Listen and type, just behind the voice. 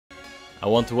I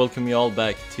want to welcome you all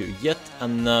back to yet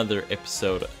another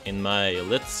episode in my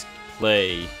Let's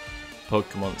Play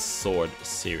Pokemon Sword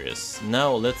series.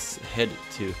 Now let's head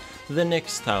to the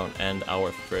next town and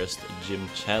our first gym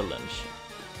challenge.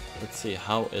 Let's see,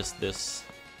 how is this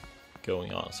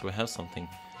going on? So we have something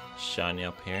shiny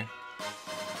up here.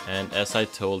 And as I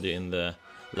told you in the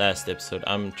last episode,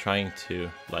 I'm trying to,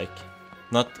 like,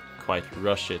 not quite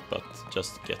rush it, but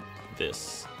just get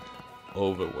this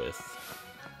over with.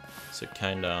 So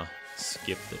kinda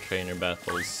skip the trainer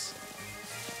battles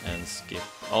and skip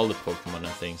all the Pokemon and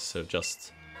things, so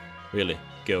just really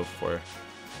go for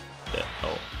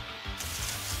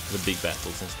the big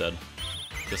battles instead,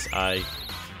 because I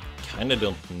kinda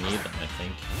don't need them. I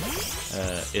think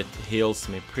it heals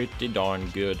me pretty darn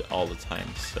good all the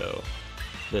time, so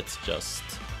let's just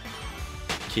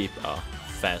keep a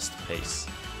fast pace.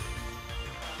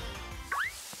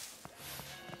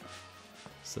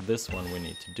 So this one we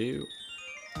need to do.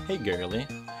 Hey girly,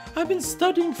 I've been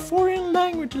studying foreign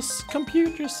languages,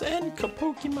 computers and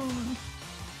Pokemon.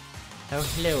 Oh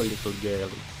hello little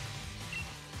girly.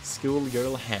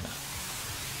 Schoolgirl Hannah.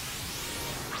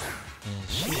 And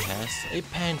she has a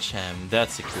Pancham,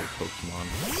 that's a cool Pokemon.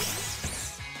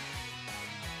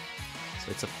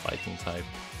 So it's a fighting type.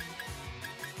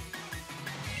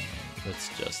 Let's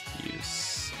just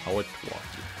use our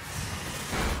Twatty.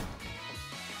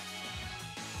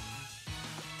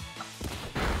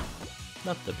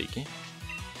 Not the biggie.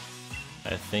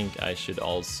 I think I should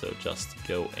also just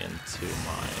go into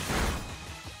my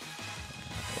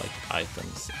like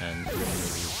items and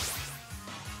remove,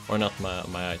 or not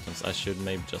my items. I should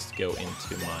maybe just go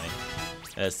into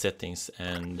my settings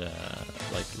and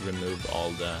like remove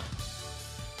all the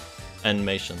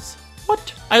animations.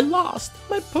 What? I lost.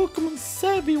 My Pokemon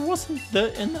savvy wasn't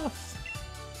enough.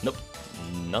 Nope,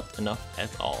 not enough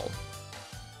at all.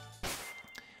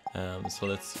 So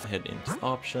let's head into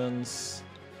options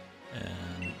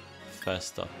and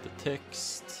fast up the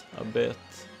text a bit,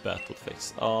 battle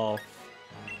effects off,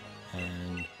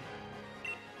 and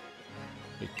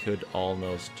we could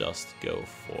almost just go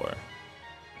for,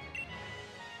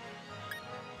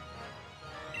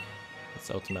 let's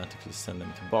automatically send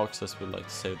them to boxes. We'd like to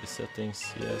save the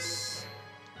settings, yes.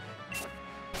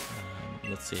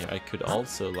 Let's see here, I could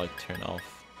also like turn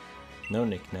off no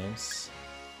nicknames.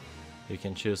 You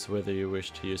can choose whether you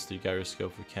wish to use the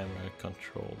gyroscope for camera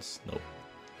controls. Nope.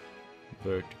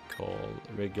 Vertical,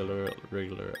 regular,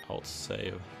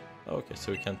 outsave. Okay,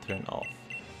 so we can turn off.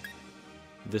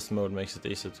 This mode makes it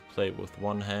easier to play with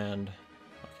one hand.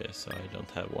 Okay, so I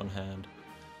don't have one hand.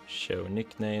 Show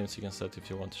nicknames. You can set if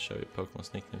you want to show your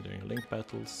Pokemon's nickname during link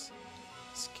battles.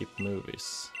 Skip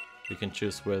movies. You can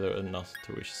choose whether or not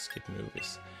to wish to skip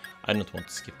movies. I don't want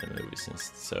to skip the movies,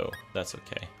 so that's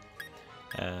okay.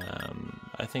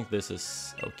 I think this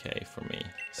is okay for me.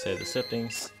 Save the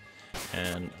settings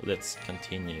and let's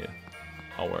continue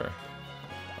our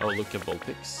look at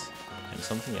Vulpix and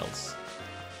something else.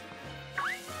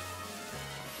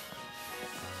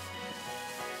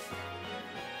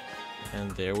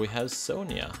 And there we have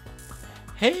Sonia.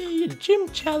 Hey gym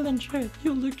challenger,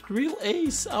 you looked real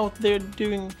ace out there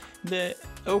doing the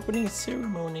opening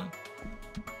ceremony.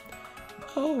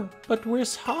 Oh, but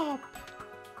where's Hop?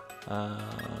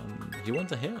 He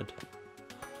went ahead.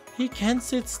 He can't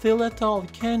sit still at all,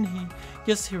 can he?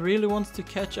 Guess he really wants to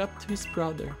catch up to his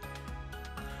brother.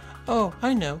 Oh,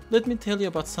 I know. Let me tell you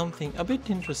about something a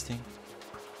bit interesting.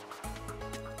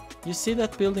 You see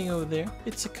that building over there?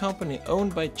 It's a company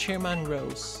owned by Chairman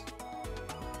Rose.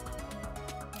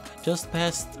 Just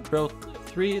past Route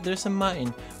 3, there's a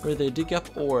mine where they dig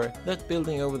up ore. That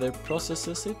building over there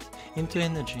processes it into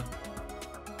energy.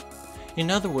 In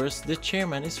other words, the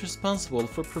chairman is responsible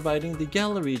for providing the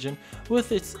Galar region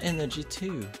with its energy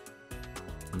too.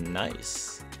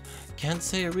 Nice. Can't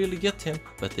say I really get him,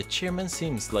 but the chairman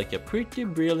seems like a pretty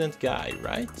brilliant guy,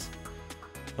 right?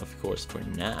 Of course, for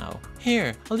now.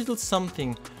 Here, a little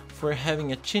something for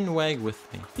having a chin wag with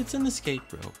me. It's an escape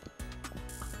rope.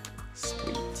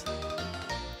 Sweet.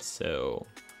 So,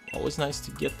 always nice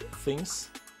to get things.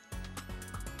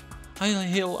 I'll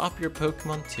heal up your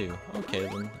Pokemon too. Okay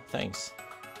then, thanks.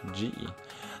 Gee.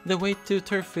 The way to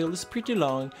Turffield is pretty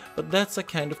long, but that's a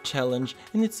kind of challenge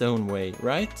in its own way,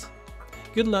 right?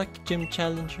 Good luck, Gym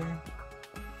Challenger.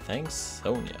 Thanks,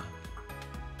 Sonia.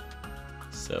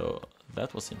 So,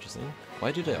 that was interesting.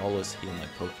 Why did I always heal my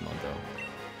Pokemon though?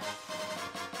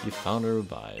 You found a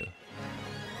revive.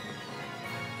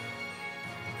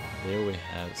 There we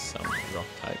have some rock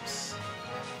types.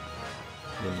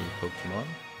 The new Pokemon.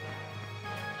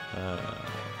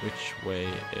 Which way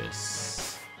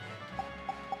is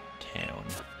town?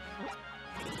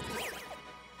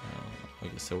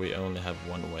 Okay, so we only have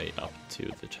one way up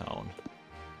to the town.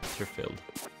 They're filled.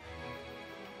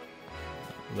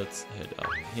 Let's head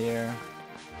up here.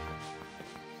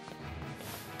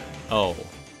 Oh,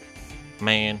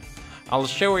 man. I'll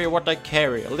show you what I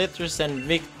carry. Letters and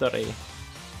victory.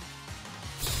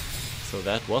 So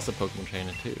that was a Pokemon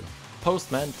trainer too.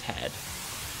 Postman Tad.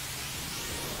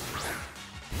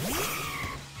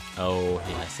 Oh,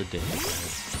 he has a danger.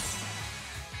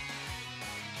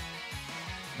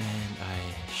 And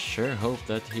I sure hope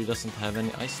that he doesn't have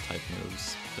any ice type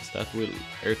moves, because that will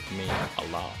hurt me a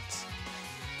lot.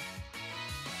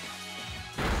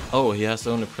 Oh, he has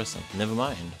only present. Never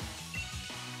mind.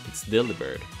 It's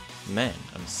Delibird. Man,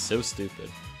 I'm so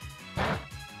stupid.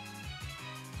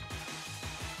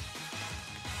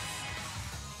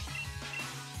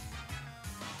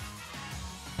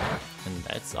 And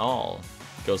that's all.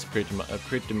 It goes pretty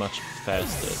much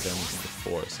faster than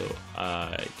before, so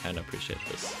I kind of appreciate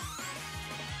this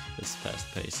fast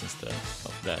pace instead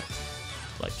of that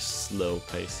like slow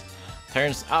pace.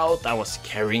 Turns out I was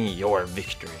carrying your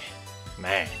victory.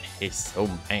 Man, he's so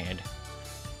mad.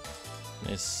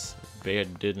 His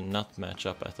beard did not match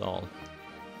up at all.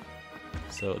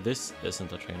 So this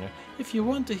isn't a trainer. If you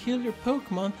want to heal your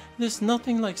Pokemon, there's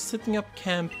nothing like setting up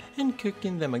camp and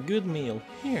cooking them a good meal.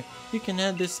 Here, you can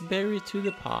add this berry to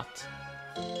the pot.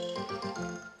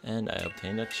 And I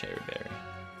obtained a cherry berry.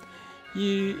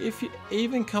 If you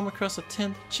even come across a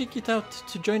tent, check it out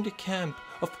to join the camp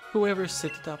of whoever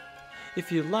set it up. If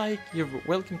you like, you're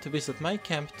welcome to visit my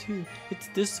camp too. It's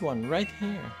this one right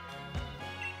here.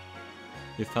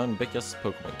 You found Becca's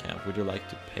Pokemon camp. Would you like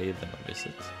to pay them a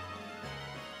visit?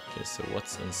 Okay, so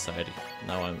what's inside it?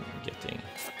 Now I'm getting...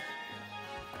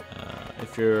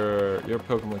 if your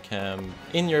Pokemon camp...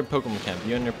 In your Pokemon camp,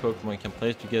 you and your Pokemon can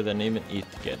play together and even eat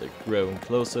together, growing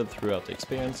closer throughout the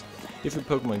experience. If your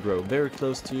Pokemon grow very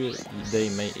close to you, they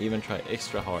may even try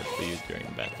extra hard for you during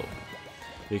battle.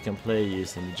 You can play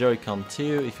using the Joy-Con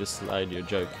too. If you slide your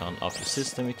Joy-Con off your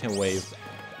system, you can wave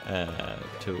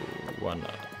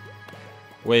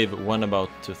one about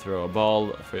to throw a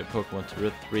ball for your Pokemon to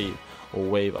retrieve, or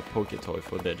wave a Poketoy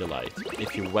for their delight.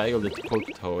 If you waggle the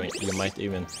Poketoy, you might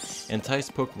even entice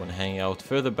Pokemon hanging out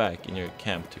further back in your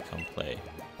camp to come play.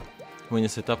 When you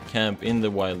set up camp in the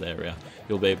wild area,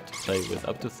 you'll be able to play with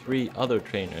up to 3 other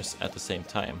trainers at the same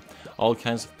time. All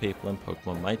kinds of people and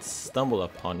Pokemon might stumble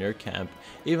upon your camp,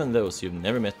 even those you've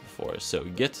never met before, so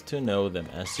get to know them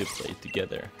as you play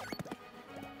together.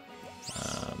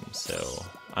 So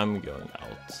I'm going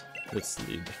out. Let's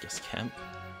leave Becca's camp.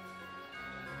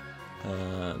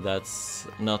 That's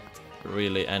not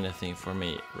really anything for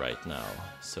me right now.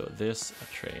 So there's a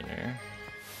trainer.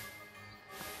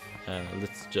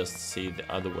 Let's just see the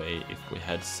other way if we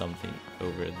had something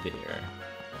over there.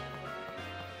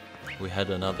 We had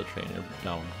another trainer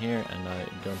down here, and I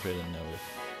don't really know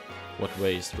what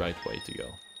way is the right way to go.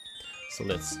 So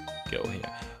let's go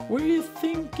here. Were you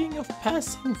thinking of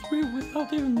passing through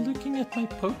without even looking at my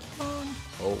Pokemon?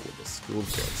 Oh, the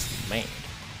schoolgirl's mad.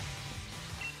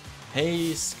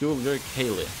 Hey, schoolgirl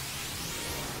Kaylee.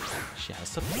 She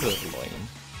has a purloin.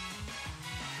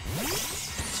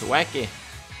 Swacky.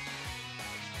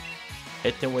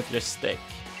 Hit him with your stick.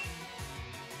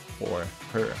 Or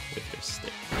her with your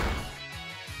stick.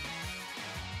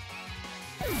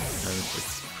 And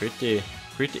it's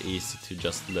pretty easy to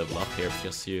just level up here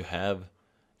because you have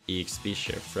EXP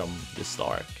share from the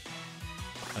start.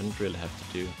 I don't really have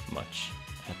to do much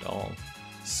at all.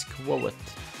 Squat.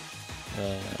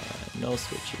 No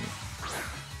switching.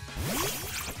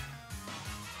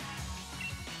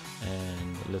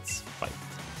 And let's fight.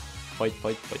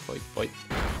 Fight.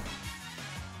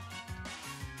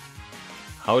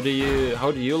 How do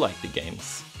you like the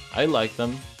games? I like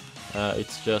them.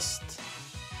 It's just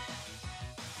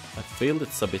I feel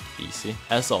it's a bit easy,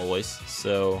 as always,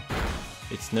 so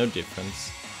it's no difference.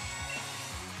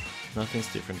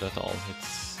 Nothing's different at all.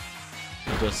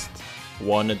 I just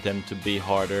wanted them to be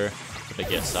harder, but I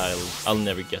guess I'll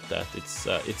never get that.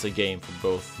 It's a game for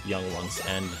both young ones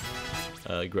and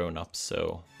grown-ups,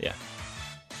 so yeah.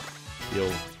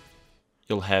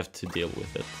 You'll have to deal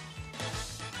with it.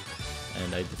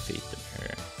 And I defeated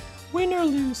her. Win or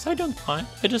lose, I don't mind.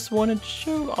 I just wanted to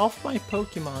show off my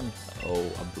Pokemon. Oh,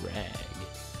 a brag.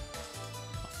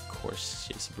 Of course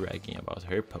she's bragging about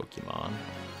her Pokemon.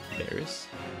 Berries.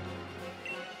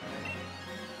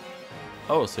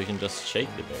 Oh, so you can just shake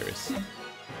the berries.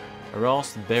 A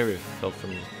roused berry fell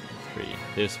from the tree.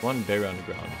 There's one berry on the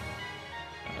ground.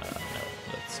 No,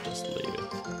 let's just leave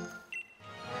it.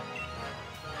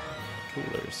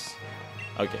 Coolers.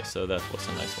 Okay, so that was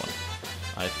a nice one.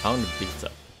 I found a pizza.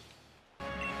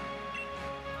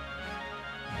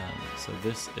 So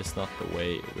this is not the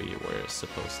way we were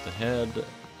supposed to head.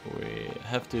 We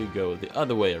have to go the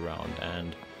other way around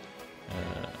and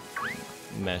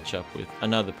match up with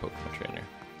another Pokemon trainer.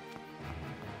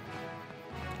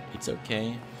 It's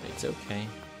okay, it's okay.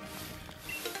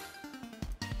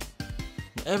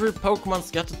 Every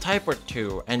Pokemon's got a type or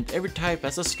two, and every type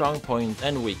has a strong point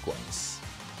and weak ones.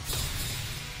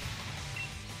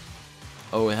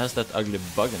 Oh, it has that ugly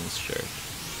bug on his shirt.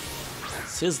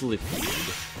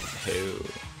 Sizzlipede. Oh,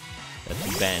 that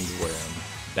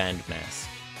bandworm. Band mask.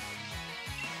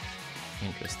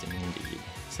 Interesting indeed.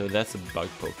 So that's a bug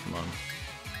Pokemon.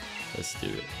 Let's do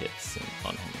hits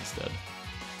on him instead.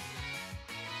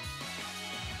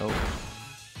 Oh,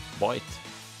 bite.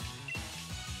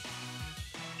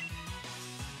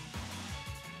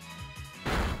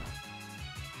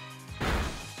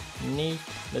 Neat.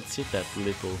 Let's hit that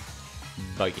little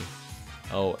buggy.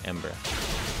 Oh, Ember.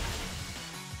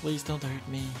 Please don't hurt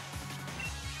me.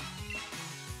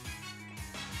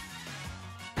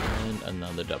 And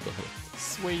another double hit.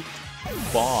 Sweet.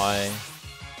 Bye.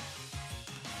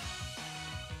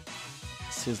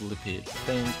 Sizzlipede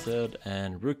fainted,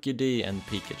 and Rookie D and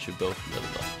Pikachu both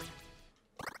leveled up.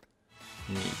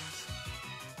 Neat.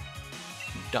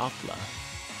 Doppler.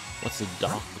 What's a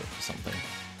Doppler for something?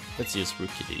 Let's use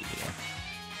Rookie D here.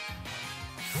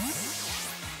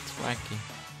 Wacky.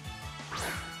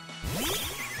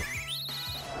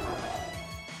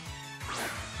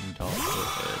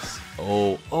 Doppler is...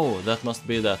 Oh, that must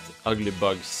be that ugly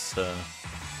bug's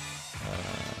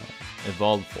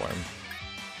evolved form.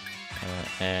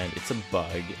 And it's a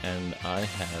bug, and I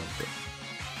have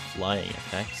flying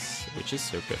attacks, which is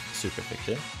super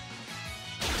effective.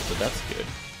 So that's good.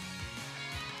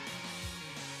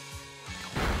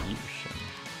 Confusion.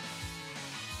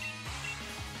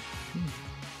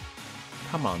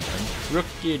 Come on then.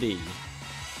 Rookie D.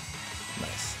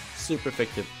 Nice. Super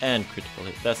effective and critical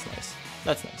hit. That's nice.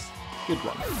 That's nice. Good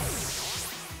one.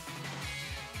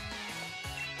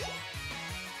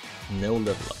 No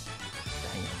level up.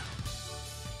 Dang it.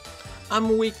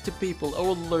 I'm weak to people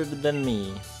older than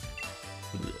me.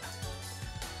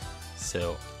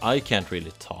 So, I can't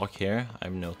really talk here,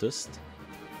 I've noticed.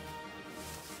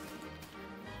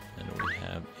 And we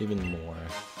have even more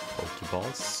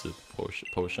Pokeballs, Super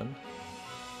Potion.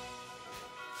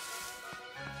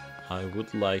 I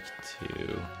would like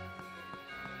to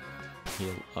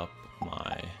heal up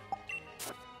my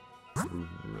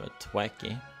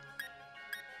Twacky.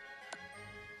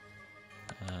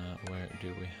 Where do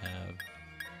we have?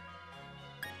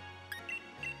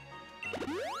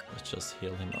 Let's just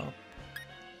heal him up.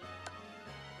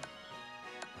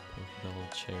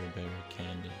 Pokeball, Cherry Berry,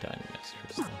 Candy, Dynamax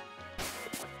Crystal.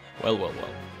 Well.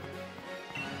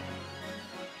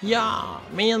 Yeah,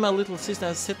 me and my little sister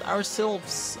have set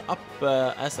ourselves up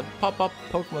as a pop-up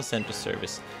Pokemon Center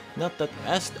service. Not that we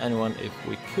asked anyone if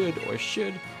we could or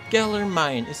should. Galar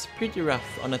mine is pretty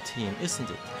rough on a team, isn't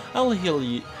it? I'll heal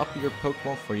you up your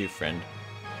Pokemon for you, friend.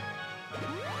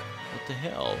 What the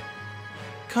hell?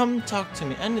 Come talk to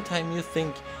me anytime you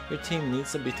think your team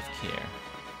needs a bit of care.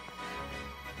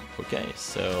 Okay,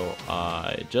 so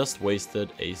I just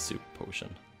wasted a Super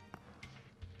Potion.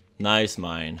 Nice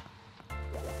mine.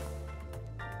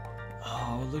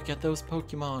 Oh, look at those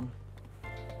Pokemon.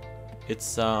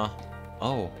 It's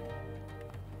oh,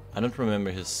 I don't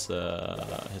remember his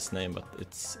name, but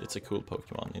it's a cool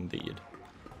Pokemon indeed.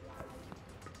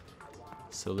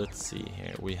 So let's see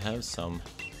here. We have some.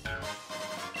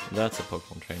 That's a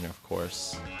Pokemon trainer, of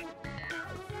course.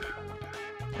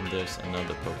 And there's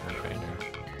another Pokemon trainer.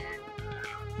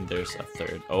 And there's a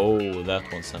third. Oh,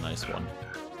 that one's a nice one.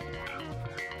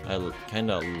 I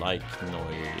kinda like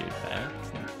Noibat.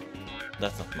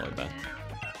 That's not Noibat.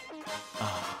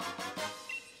 Ah.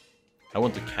 I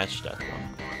want to catch that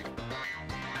one.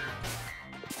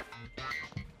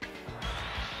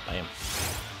 I am.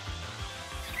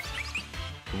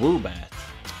 Woobat.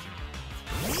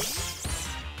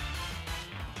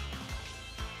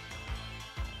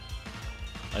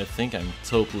 I think I'm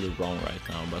totally wrong right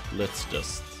now, but let's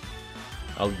just...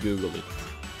 I'll Google it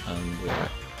under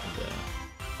the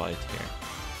fight here.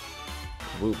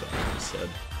 Woobat, he said.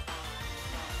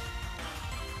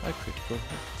 A critical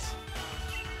hit.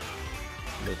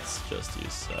 Let's just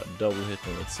use a double hit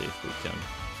and let's see if we can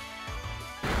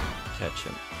catch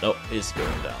him. Oh, he's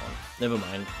going down. Never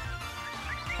mind.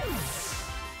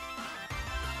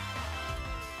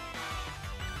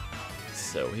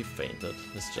 So he fainted.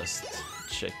 Let's just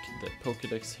check the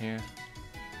Pokédex here.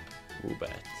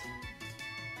 Woobat.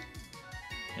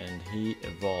 And he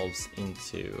evolves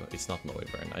into... It's not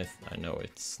Noivern. I know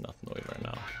it's not Noivern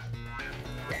now.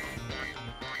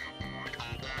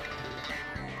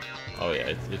 Oh yeah,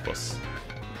 it was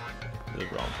the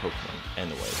wrong Pokemon.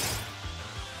 Anyway.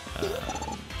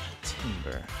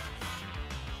 Timber.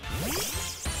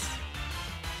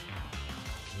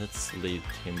 Let's leave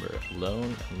Timber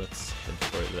alone and let's head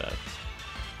for that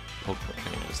Pokemon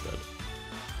trainer instead.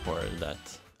 Or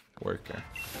that worker.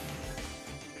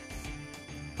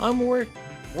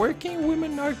 Working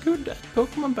women are good at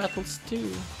Pokemon battles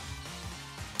too.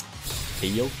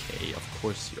 Okay, of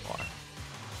course you are.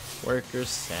 Worker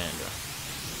Sandra.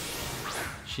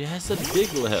 She has a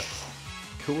Diglett.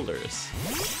 Coolers.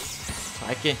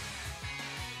 Tacky.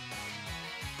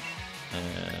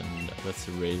 And let's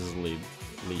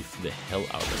leaf the hell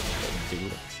out of the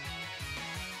Diglett.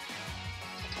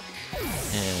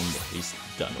 And he's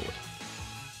done with.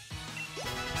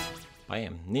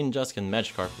 Bam. Ninjas can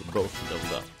Magikarp both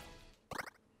leveled up.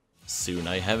 Soon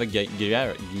I have a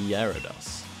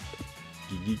Gyarados.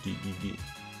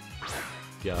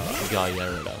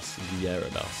 Gyarados.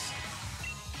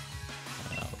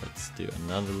 Let's do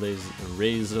another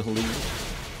Razor Leaf.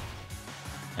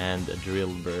 And the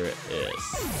Drillbur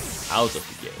is out of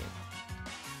the game.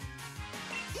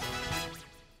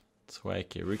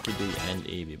 Swacky, Rookidee, and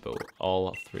Eevee,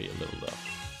 all three leveled up.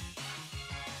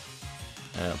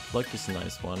 Pluck is a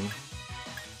nice one.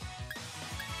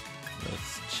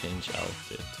 Let's change out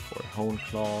it for Hone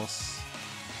Claws.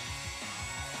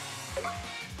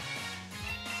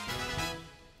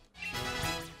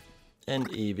 And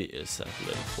Eevee is at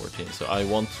level 14, so I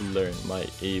want to learn my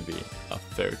Eevee a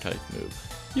fairy type move.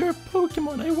 You're a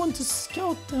Pokemon, I want to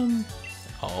scout them!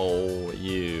 Oh,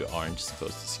 you aren't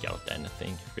supposed to scout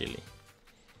anything, really.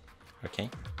 Okay.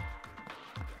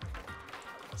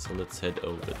 So let's head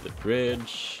over the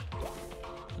bridge.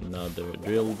 Another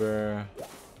Drillbur.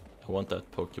 I want that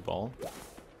Pokeball.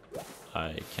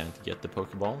 I can't get the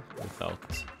Pokeball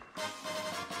without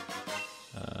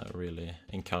really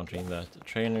encountering that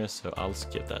trainer, so I'll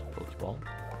skip that Pokeball.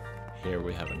 Here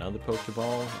we have another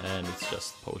Pokeball, and it's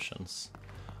just potions.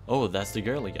 Oh, that's the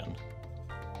girl again.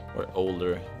 Or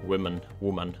older woman.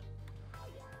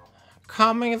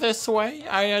 Coming this way,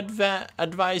 I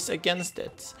advise against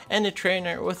it. Any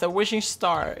trainer with a wishing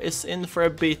star is in for a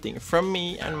beating from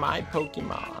me and my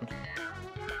Pokemon.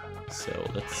 So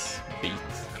let's beat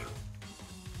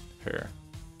her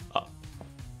up.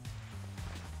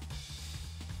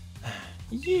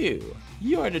 You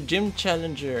are the gym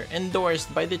challenger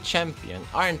endorsed by the champion,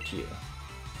 aren't you?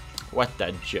 What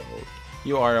a joke.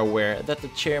 You are aware that the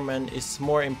chairman is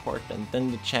more important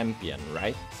than the champion,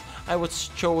 right? I was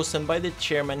chosen by the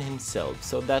chairman himself,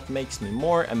 so that makes me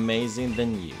more amazing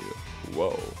than you.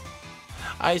 Whoa.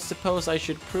 I suppose I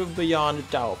should prove beyond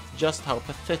doubt just how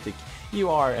pathetic you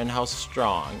are and how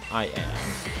strong I am.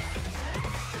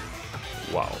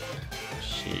 Wow.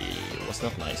 She was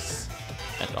not nice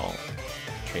at all.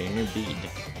 Trainer BD.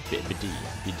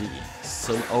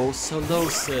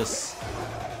 Solosis.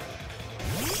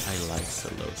 I like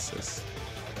Solosis.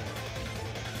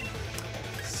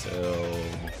 So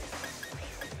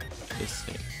this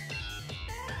thing.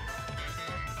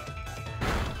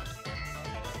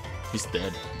 He's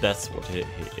dead. That's what he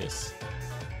is.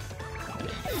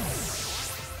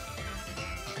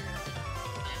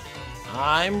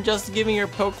 I'm just giving your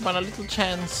Pokemon a little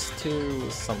chance to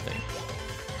something.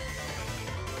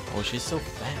 Oh, she's so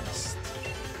fast.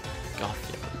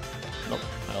 Gotcha. Nope,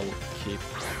 I'll keep.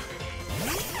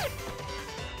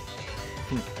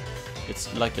 It's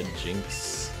like a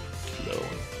Jinx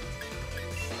clone.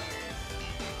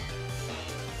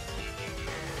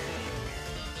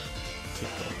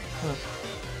 Tickle. Huh.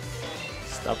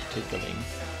 Stop tickling.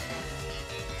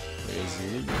 Where's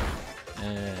Lee?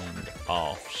 And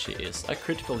off she is. A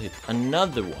critical hit.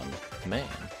 Another one. Man.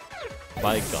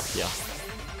 By Gotcha.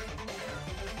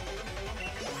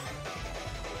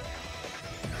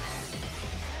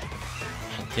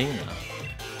 Athena.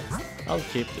 I'll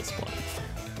keep this one.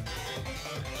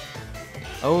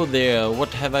 Oh there,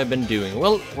 what have I been doing?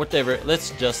 Well, whatever, let's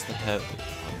just have... Oh,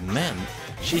 man,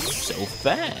 she's so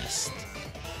fast!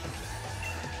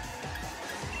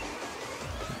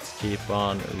 Let's keep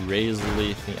on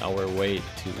razor-leafing our way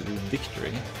to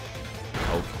victory.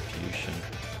 Oh, confusion.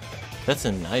 That's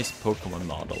a nice Pokemon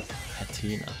model,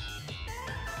 Athena.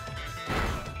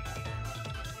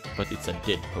 But it's a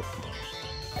dead Pokemon.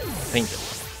 Painted,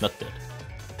 not dead.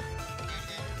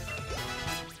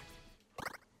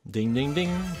 Ding ding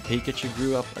ding, Pikachu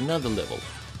grew up another level.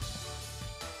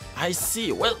 I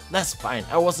see, well that's fine,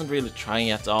 I wasn't really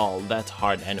trying at all that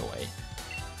hard anyway.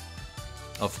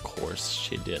 Of course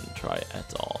she didn't try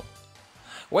at all.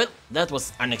 Well, that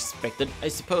was unexpected. I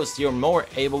suppose you're more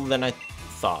able than I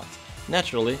thought.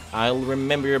 Naturally, I'll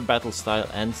remember your battle style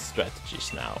and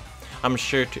strategies now. I'm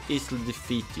sure to easily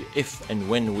defeat you if and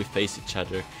when we face each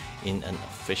other in an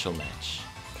official match.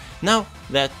 Now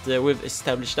that we've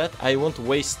established that, I won't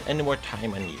waste any more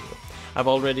time on you. I've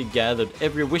already gathered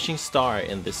every wishing star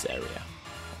in this area.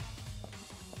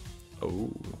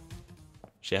 Oh,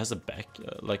 she has a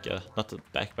not a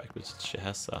backpack, but she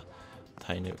has a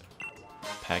tiny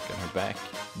pack on her back.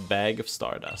 Bag of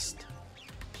stardust.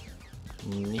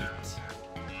 Neat.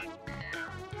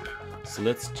 So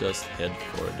let's just head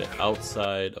for the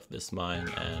outside of this mine,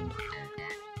 and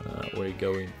we're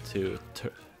going to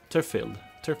Turfield.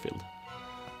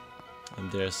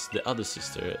 And there's the other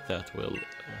sister that will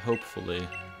hopefully,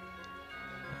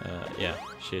 yeah,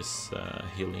 she's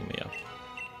healing me up.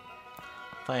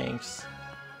 Thanks.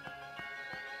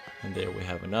 And there we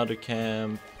have another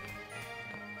camp.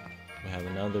 We have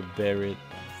another buried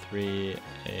 3A.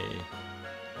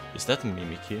 Is that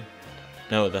Mimikyu?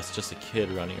 No, that's just a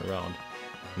kid running around.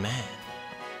 Man.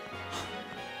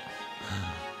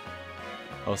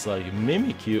 I was like,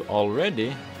 Mimikyu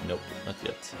already? Nope, not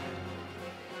yet.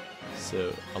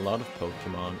 So, a lot of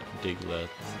Pokemon, Diglett.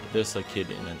 There's a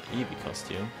kid in an Eevee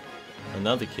costume.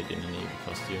 Another kid in an Eevee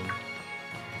costume.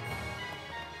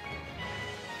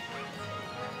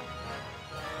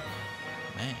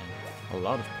 Man, a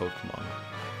lot of Pokemon.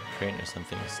 Trainers and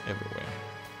things everywhere.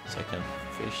 So I can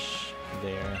fish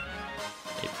there.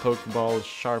 A Pokeball,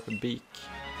 sharp beak.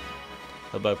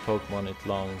 Held by Pokemon, it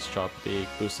long, sharp beak,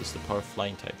 boosts the power of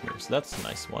flying type moves. That's a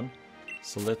nice one.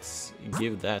 So let's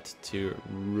give that to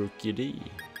Lurxy.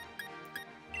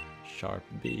 Sharp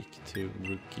beak to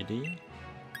Lurxy.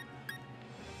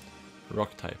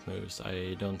 Rock type moves.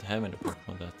 I don't have any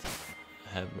Pokemon that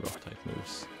have rock type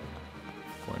moves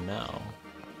for now.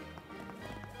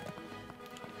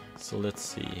 So let's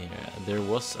see here. There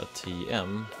was a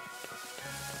TM,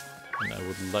 and I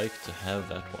would like to have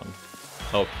that one.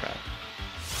 Oh crap.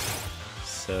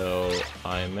 So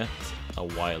I met a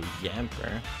wild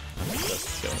Yamper. I'm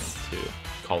just going to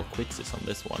call quitsies on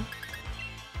this one.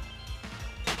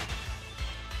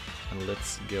 And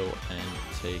let's go and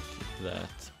take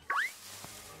that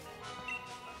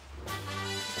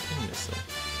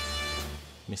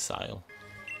missile.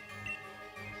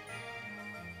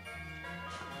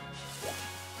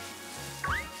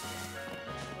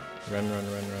 Run.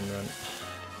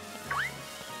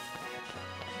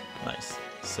 Nice.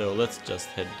 So let's just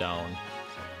head down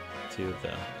to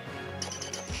the...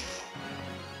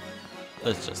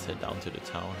 Let's just head down to the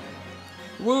town.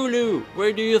 Wooloo!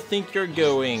 Where do you think you're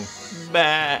going?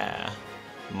 Bah!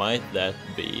 Might that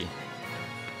be...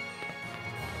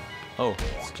 Oh,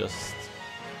 it's just...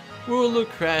 Wooloo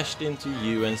crashed into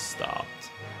you and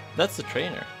stopped. That's the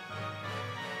trainer.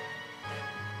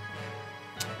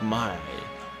 My...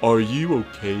 Are you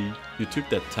okay? You took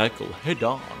that tackle head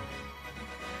on.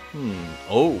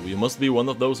 Oh, you must be one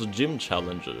of those gym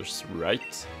challengers,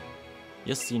 right?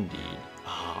 Yes, indeed.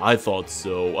 I thought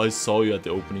so. I saw you at the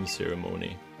opening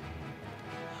ceremony.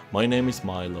 My name is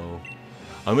Milo.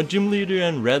 I'm a gym leader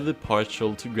and rather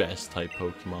partial to grass-type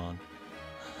Pokemon.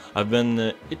 I've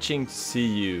been itching to see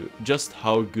you, just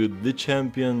how good the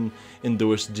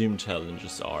champion-endorsed gym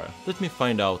challenges are. Let me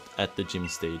find out at the gym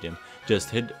stadium.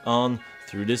 Just head on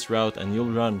through this route and you'll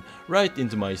run right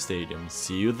into my stadium.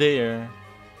 See you there.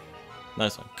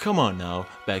 Nice one. Come on now,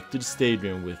 back to the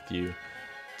stadium with you.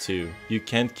 2. You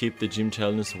can't keep the gym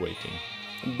challenge waiting.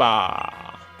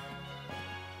 Bah!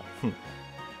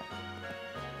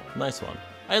 Nice one.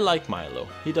 I like Milo.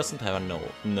 He doesn't have a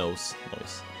nose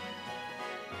noise.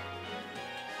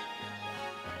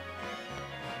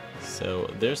 So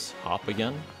there's Hop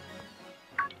again.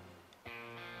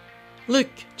 Look!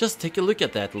 Just take a look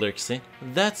at that, Lurxy.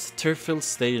 That's Turfield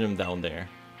Stadium down there.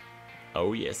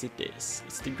 Oh yes it is.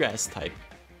 It's the grass type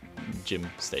gym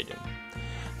stadium.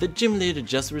 The gym leader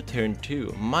just returned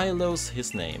too. Milo's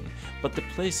his name. But the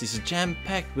place is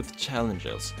jam-packed with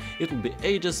challenges. It will be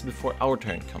ages before our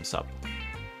turn comes up.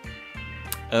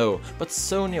 Oh, but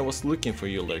Sonia was looking for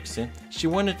you, Lurxy. She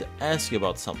wanted to ask you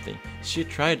about something. She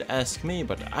tried to ask me,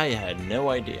 but I had no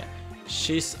idea.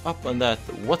 She's up on that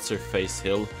what's-her-face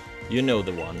hill. You know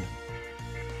the one.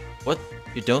 What?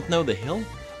 You don't know the hill?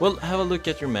 Well, have a look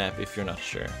at your map if you're not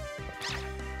sure.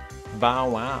 Bow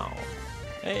wow.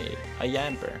 Hey, a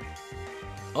Yamper.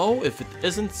 Oh, if it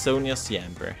isn't Sonia's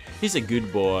Yamper. He's a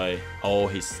good boy. Oh,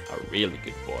 he's a really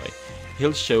good boy.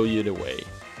 He'll show you the way.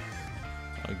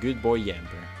 A good boy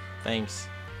Yamper. Thanks.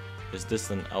 Is this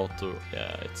an auto?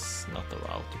 Yeah, it's not an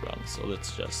auto run. So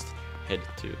let's just head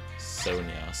to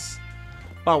Sonia's.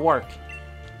 Oh, work.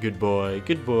 Good boy,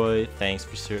 good boy. Thanks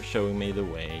for showing me the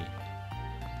way.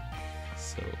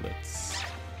 So let's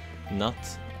not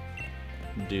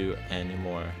do any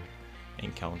more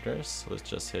encounters. Let's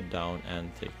just head down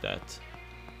and take that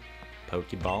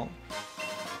Pokeball.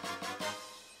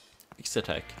 X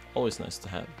attack, always nice to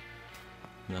have.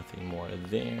 Nothing more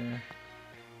there.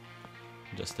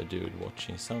 Just a dude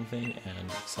watching something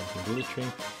and something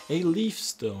glittering. A leaf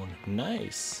stone,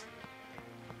 nice.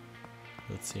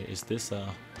 Let's see, is this a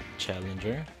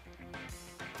challenger?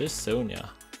 This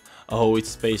Sonia. Oh, it's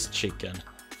Space Chicken.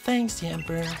 Thanks,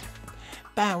 Yamper.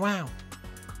 Bow wow.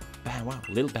 Bow wow,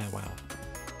 little bow wow.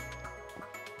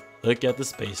 Look at the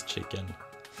Space Chicken.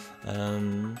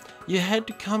 You had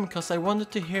to come because I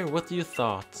wanted to hear what you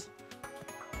thought.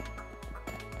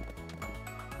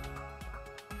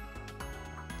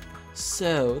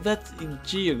 So, that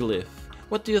geoglyph,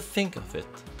 what do you think of it?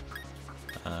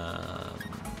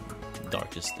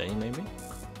 Darkest Day, maybe?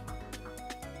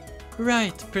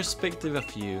 Right, perspective of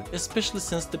view, especially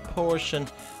since the portion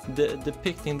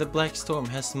depicting the Black Storm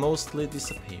has mostly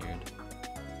disappeared.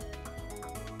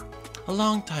 A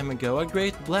long time ago, a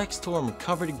great black storm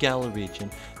covered the Galar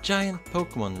region. Giant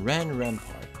Pokémon ran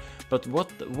rampart. But what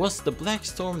was the black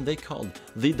storm they called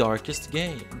the Darkest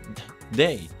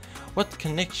Day? What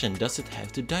connection does it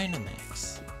have to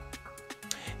Dynamax?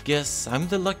 Guess I'm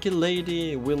the lucky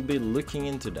lady, will be looking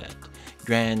into that.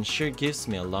 Gran sure gives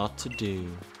me a lot to do.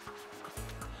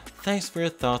 Thanks for your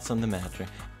thoughts on the matter.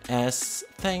 As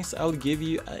thanks, I'll give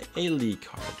you a league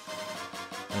card.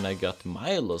 And I got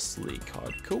Milo's league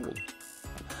card, cool.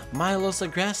 Milo's a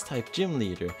grass type gym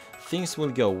leader. Things will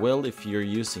go well if you're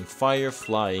using fire,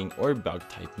 flying or bug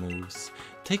type moves.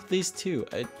 Take these two,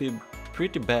 it'd be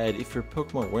pretty bad if your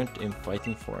Pokemon weren't in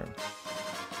fighting form.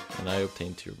 And I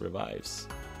obtained 2 revives.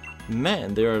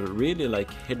 Man, they are really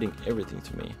like hitting everything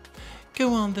to me.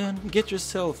 Go on then, get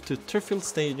yourself to Turffield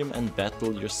Stadium and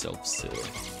battle yourself silly.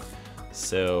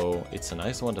 So it's a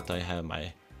nice one that I have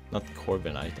my, not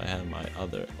Corviknight, I have my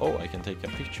other, oh, I can take a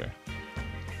picture.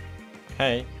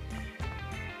 Hey.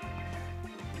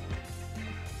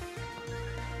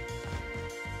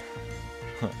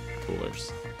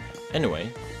 Coolers. Anyway,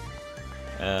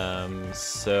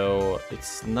 so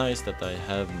it's nice that I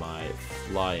have my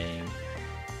flying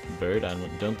bird. I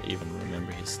don't even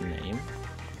remember his name.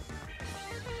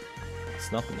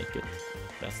 It's not Nickit,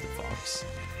 that's the fox.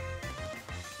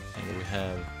 And we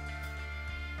have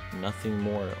nothing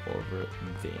more over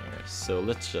there. So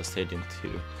let's just head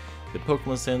into the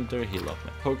Pokemon Center, heal up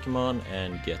my Pokemon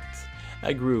and get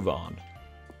a groove on.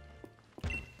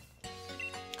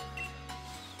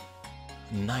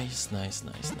 Nice, nice,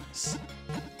 nice, nice.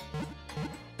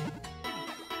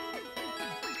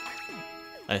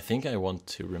 I think I want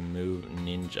to remove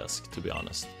Ninjask, to be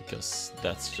honest, because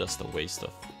that's just a waste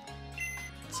of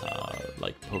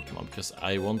like Pokemon, because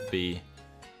I won't be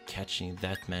catching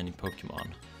that many Pokemon.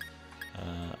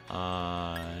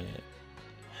 I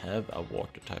have a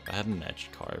water type, I have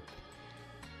Magikarp.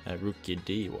 Rookie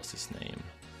D was his name.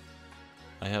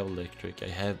 I have Electric, I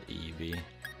have Eevee.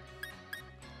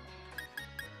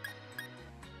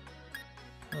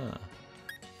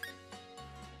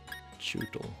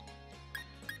 Chewtle.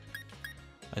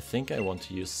 I think I want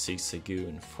to use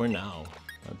Zigzagoon for now,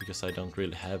 because I don't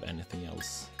really have anything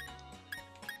else.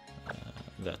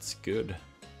 That's good.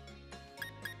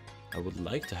 I would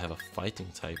like to have a fighting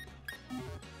type.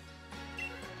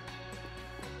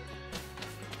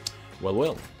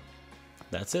 Well,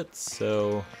 that's it.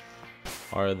 So,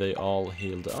 are they all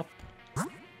healed up?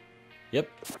 Yep,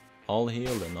 all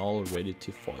healed and all ready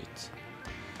to fight.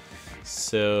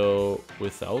 So,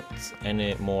 without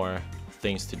any more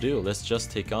things to do, let's just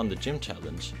take on the gym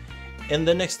challenge in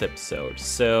the next episode.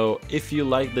 So, if you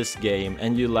like this game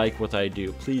and you like what I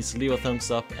do, please leave a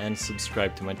thumbs up and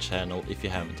subscribe to my channel if you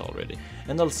haven't already.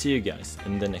 And I'll see you guys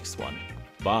in the next one.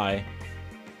 Bye!